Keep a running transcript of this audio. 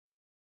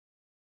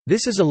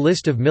This is a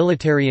list of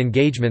military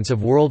engagements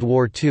of World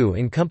War II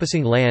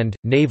encompassing land,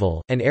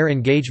 naval, and air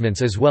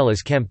engagements as well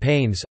as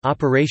campaigns,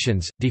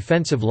 operations,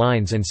 defensive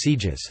lines and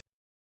sieges.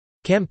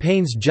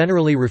 Campaigns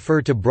generally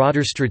refer to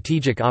broader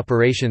strategic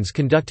operations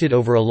conducted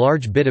over a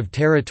large bit of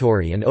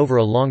territory and over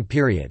a long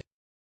period.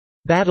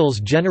 Battles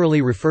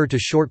generally refer to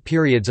short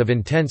periods of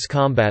intense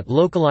combat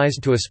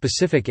localized to a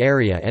specific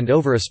area and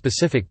over a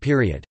specific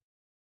period.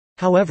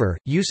 However,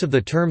 use of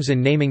the terms in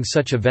naming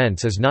such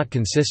events is not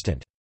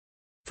consistent.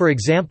 For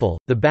example,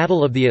 the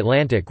Battle of the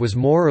Atlantic was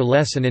more or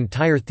less an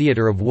entire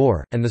theater of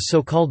war, and the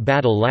so-called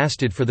battle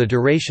lasted for the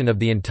duration of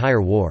the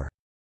entire war.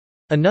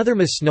 Another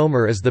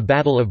misnomer is the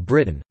Battle of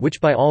Britain,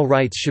 which by all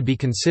rights should be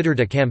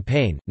considered a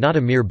campaign, not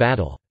a mere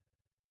battle.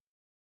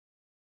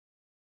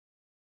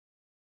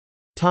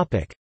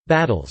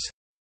 Battles.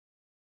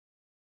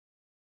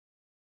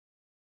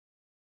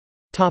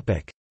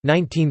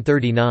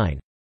 1939.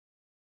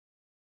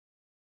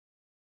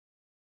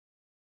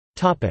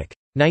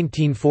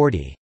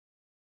 1940.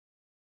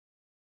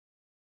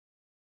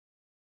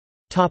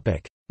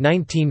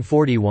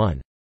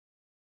 1941.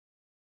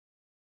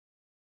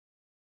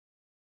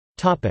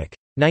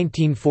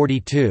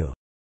 1942.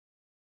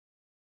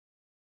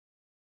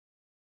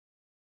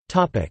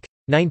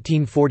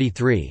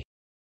 1943.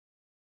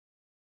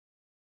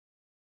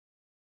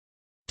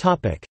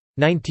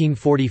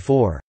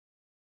 1944.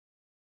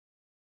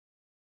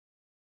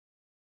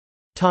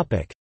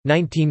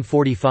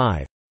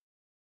 1945.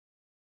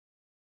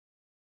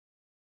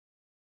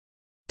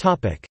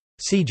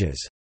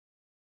 Sieges.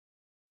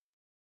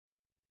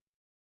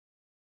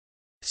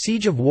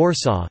 Siege of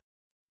Warsaw,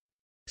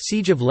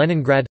 Siege of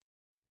Leningrad,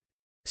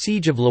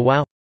 Siege of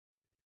Lwów,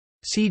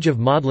 Siege of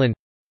Modlin,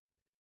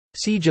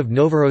 Siege of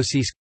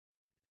Novorossiysk,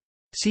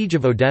 Siege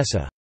of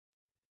Odessa,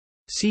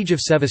 Siege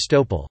of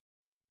Sevastopol,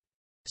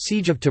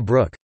 Siege of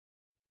Tobruk,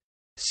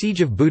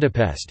 Siege of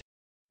Budapest,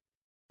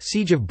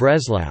 Siege of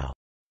Breslau,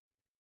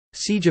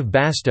 Siege of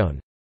Bastogne,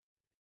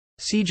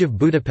 Siege of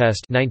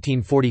Budapest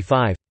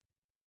 1945.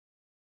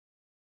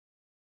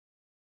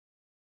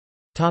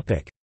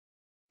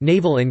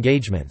 Naval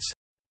engagements.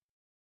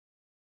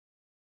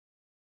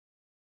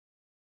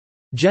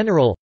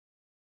 General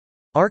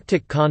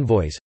Arctic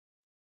convoys.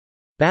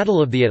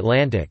 Battle of the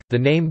Atlantic, the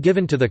name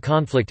given to the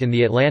conflict in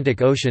the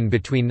Atlantic Ocean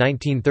between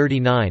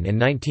 1939 and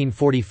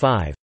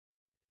 1945.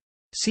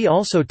 See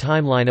also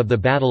Timeline of the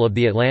Battle of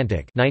the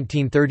Atlantic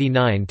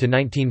 1939 to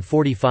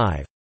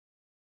 1945.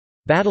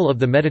 Battle of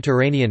the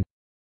Mediterranean.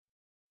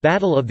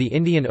 Battle of the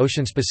Indian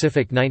Ocean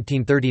Pacific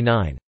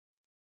 1939.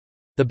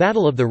 The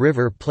Battle of the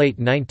River Plate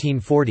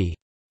 1940.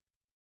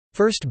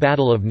 First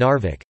Battle of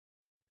Narvik.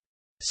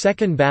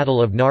 Second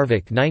Battle of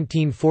Narvik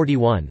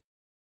 1941.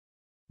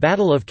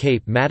 Battle of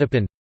Cape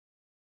Matapan.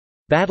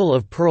 Battle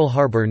of Pearl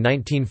Harbor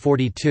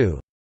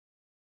 1942.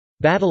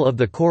 Battle of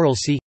the Coral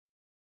Sea.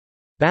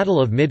 Battle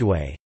of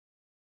Midway.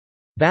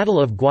 Battle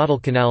of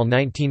Guadalcanal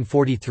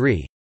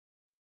 1943.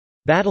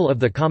 Battle of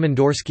the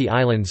Komandorsky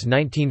Islands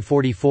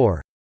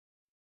 1944.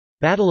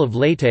 Battle of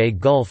Leyte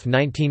Gulf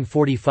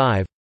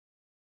 1945.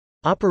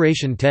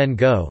 Operation 10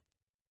 Go.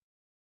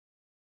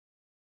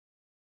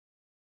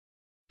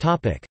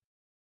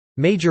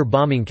 Major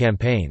bombing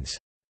campaigns.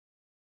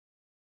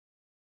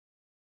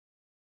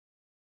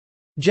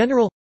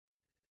 General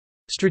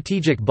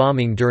strategic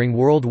bombing during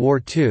World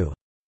War II.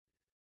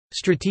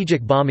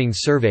 Strategic bombing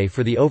survey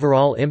for the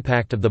overall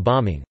impact of the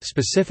bombing,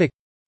 specific.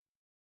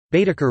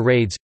 Baedeker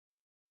raids.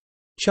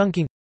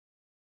 Chunking.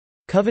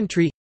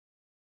 Coventry.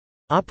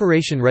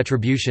 Operation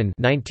Retribution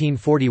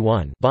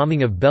 1941,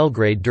 bombing of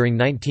Belgrade during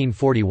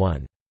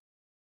 1941.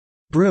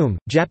 Broome,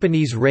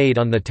 Japanese raid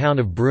on the town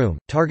of Broome,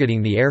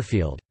 targeting the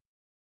airfield.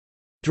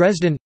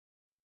 Dresden.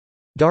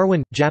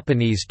 Darwin,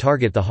 Japanese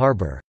target the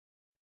harbor.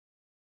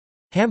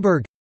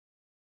 Hamburg.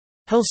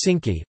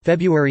 Helsinki,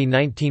 February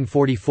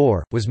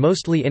 1944, was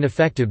mostly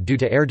ineffective due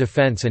to air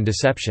defense and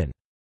deception.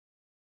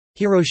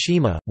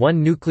 Hiroshima,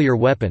 one nuclear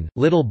weapon,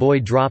 little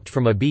boy dropped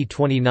from a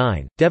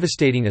B-29,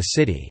 devastating a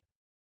city.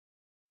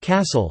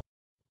 Kassel.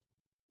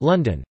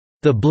 London,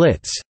 the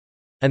Blitz,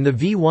 and the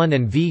V-1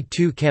 and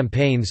V-2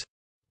 campaigns.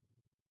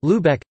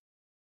 Lübeck.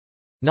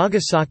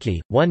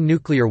 Nagasaki, one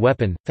nuclear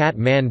weapon, fat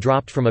man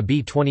dropped from a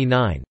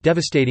B-29,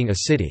 devastating a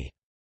city.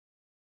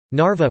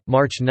 Narva,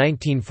 March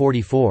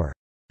 1944.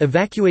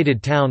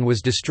 Evacuated town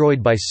was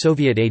destroyed by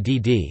Soviet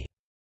ADD.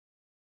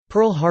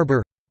 Pearl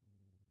Harbor.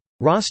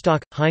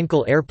 Rostock,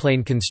 Heinkel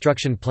airplane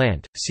construction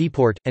plant,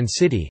 seaport, and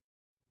city.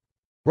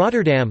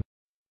 Rotterdam.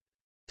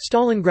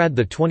 Stalingrad,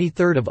 the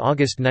 23rd of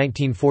August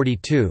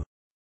 1942.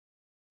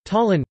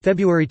 Tallinn,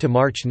 February to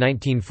March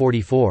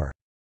 1944.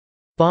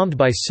 Bombed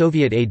by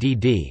Soviet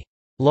ADD.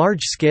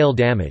 Large-scale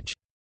damage.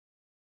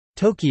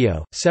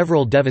 Tokyo,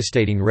 several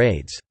devastating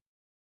raids.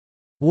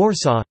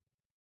 Warsaw.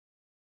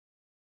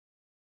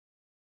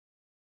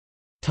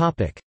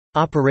 Topic: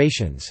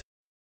 Operations.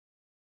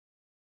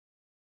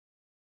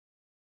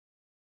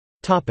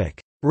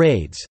 Topic: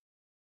 Raids.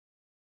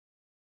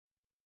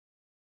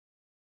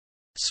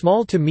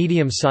 Small to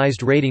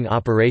medium-sized raiding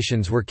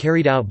operations were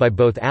carried out by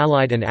both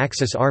Allied and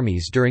Axis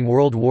armies during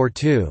World War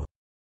II.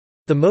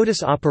 The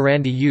modus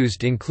operandi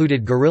used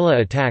included guerrilla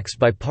attacks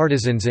by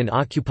partisans in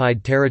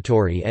occupied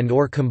territory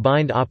and/or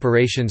combined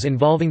operations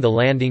involving the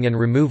landing and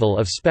removal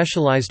of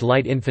specialized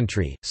light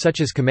infantry, such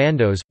as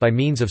commandos, by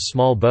means of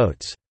small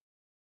boats.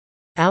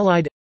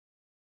 Allied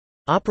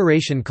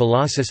Operation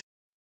Colossus,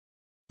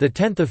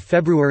 10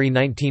 February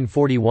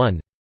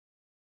 1941.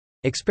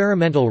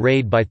 Experimental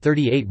raid by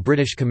 38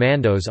 British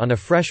commandos on a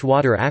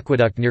freshwater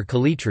aqueduct near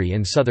Callitre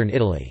in southern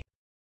Italy.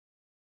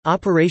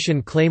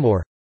 Operation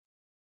Claymore,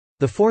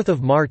 4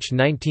 March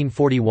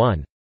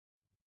 1941.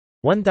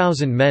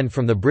 1,000 men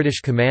from the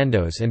British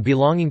commandos and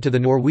belonging to the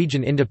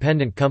Norwegian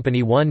Independent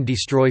Company 1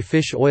 destroy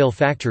fish oil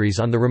factories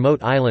on the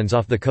remote islands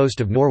off the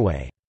coast of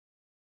Norway.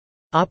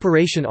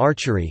 Operation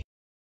Archery,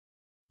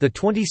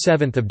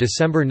 27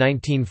 December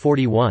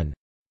 1941.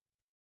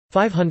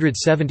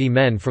 570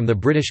 men from the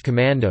British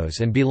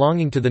commandos and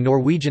belonging to the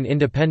Norwegian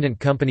Independent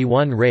Company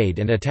 1 raid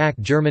and attack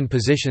German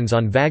positions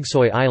on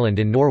Vagsoy Island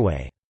in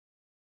Norway.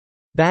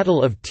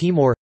 Battle of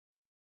Timor,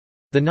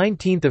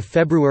 19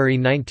 February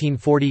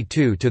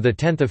 1942 to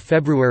 10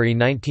 February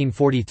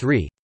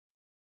 1943.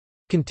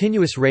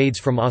 Continuous raids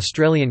from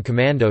Australian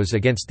commandos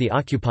against the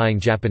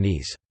occupying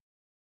Japanese.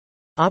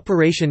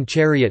 Operation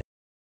Chariot,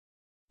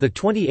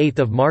 28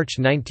 March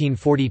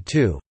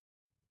 1942.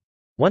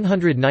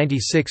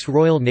 196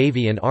 Royal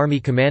Navy and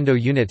Army Commando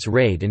units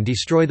raid and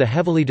destroy the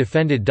heavily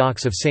defended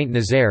docks of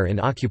Saint-Nazaire in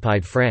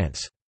occupied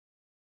France.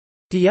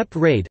 Dieppe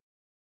raid,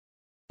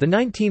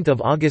 19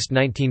 August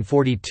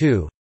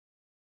 1942.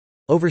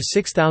 Over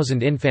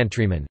 6,000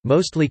 infantrymen,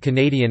 mostly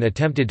Canadian,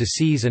 attempted to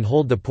seize and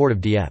hold the port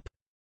of Dieppe.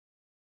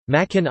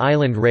 Makin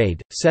Island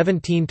raid,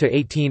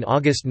 17–18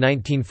 August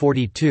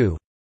 1942.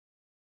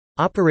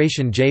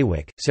 Operation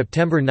Jaywick,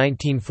 September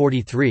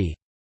 1943.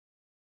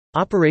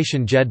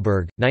 Operation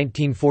Jedburgh,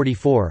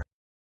 1944.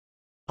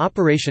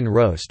 Operation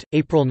Roast,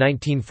 April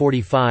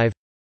 1945.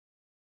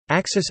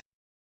 Axis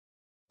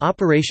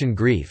Operation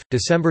Grief,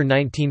 December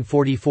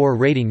 1944.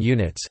 Raiding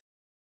units.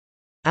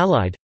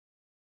 Allied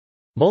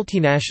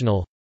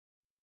Multinational,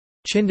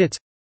 Chindits,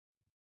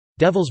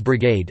 Devil's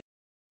Brigade,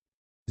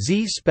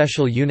 Z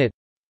Special Unit,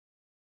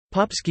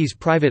 Popsky's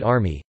Private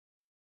Army,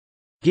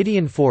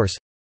 Gideon Force,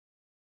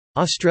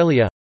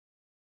 Australia,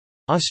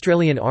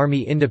 Australian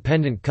Army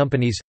Independent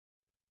Companies,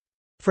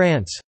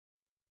 France,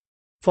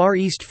 Far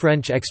East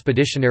French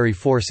Expeditionary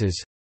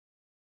Forces,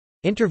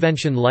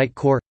 Intervention Light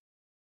Corps,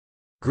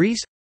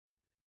 Greece,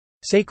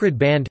 Sacred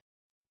Band,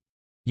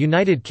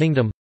 United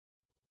Kingdom,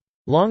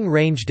 Long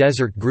Range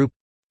Desert Group,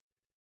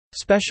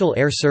 Special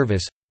Air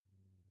Service,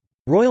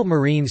 Royal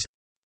Marines,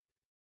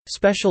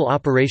 Special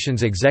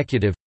Operations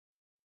Executive,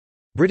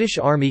 British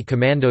Army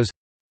Commandos,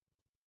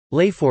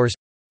 Lay Force,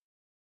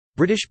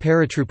 British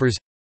Paratroopers,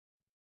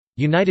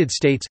 United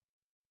States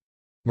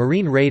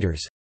Marine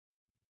Raiders,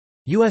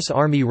 U.S.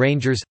 Army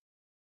Rangers,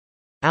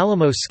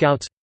 Alamos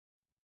Scouts,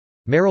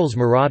 Merrill's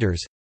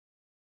Marauders,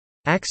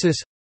 Axis,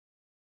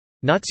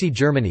 Nazi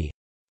Germany,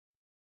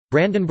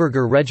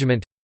 Brandenburger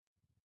Regiment,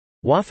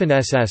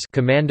 Waffen-SS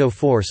Commando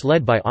Force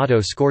led by Otto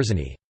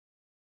Skorzeny.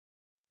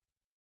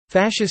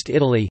 Fascist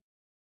Italy,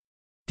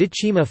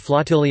 Decima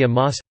Flotilla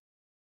Mas,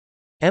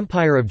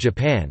 Empire of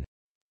Japan,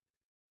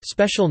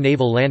 Special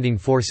Naval Landing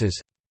Forces.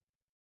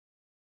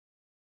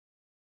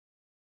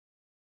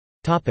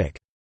 Topic: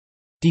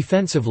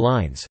 Defensive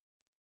lines.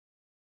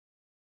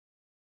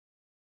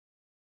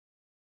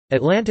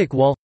 Atlantic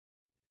Wall,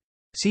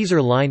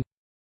 Caesar Line,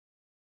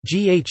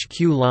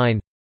 GHQ Line,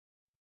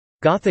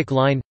 Gothic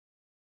Line,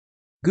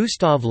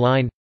 Gustav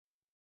Line,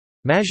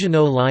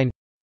 Maginot Line,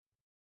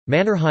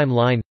 Mannerheim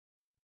Line,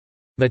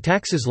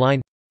 Metaxas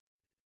Line,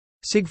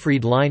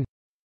 Siegfried Line,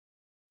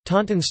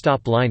 Taunton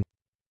Stop Line.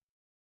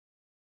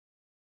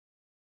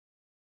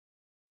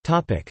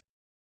 Topic: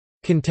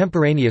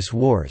 Contemporaneous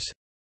wars.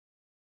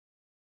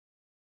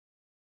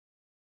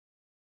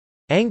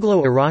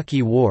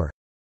 Anglo-Iraqi War,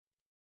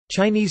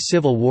 Chinese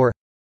Civil War,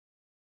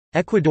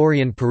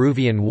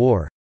 Ecuadorian-Peruvian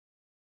War,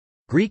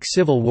 Greek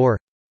Civil War,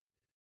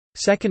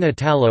 Second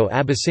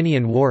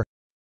Italo-Abyssinian War,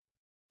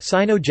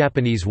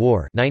 Sino-Japanese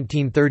War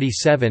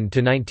 1937 to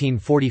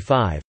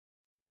 1945,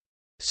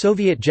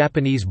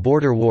 Soviet-Japanese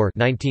Border War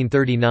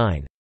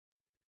 1939,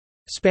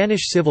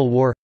 Spanish Civil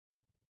War,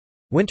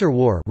 Winter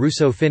War,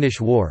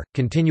 Russo-Finnish War,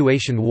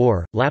 Continuation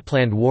War,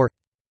 Lapland War.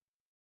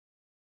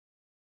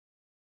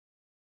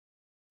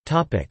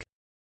 Topic: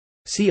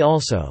 See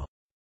also: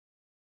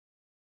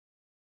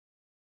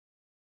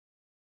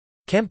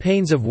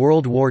 Campaigns of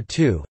World War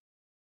II,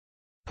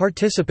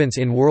 Participants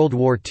in World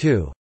War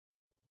II,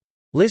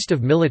 List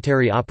of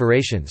military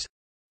operations,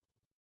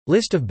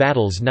 List of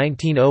battles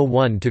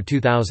 1901 to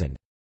 2000.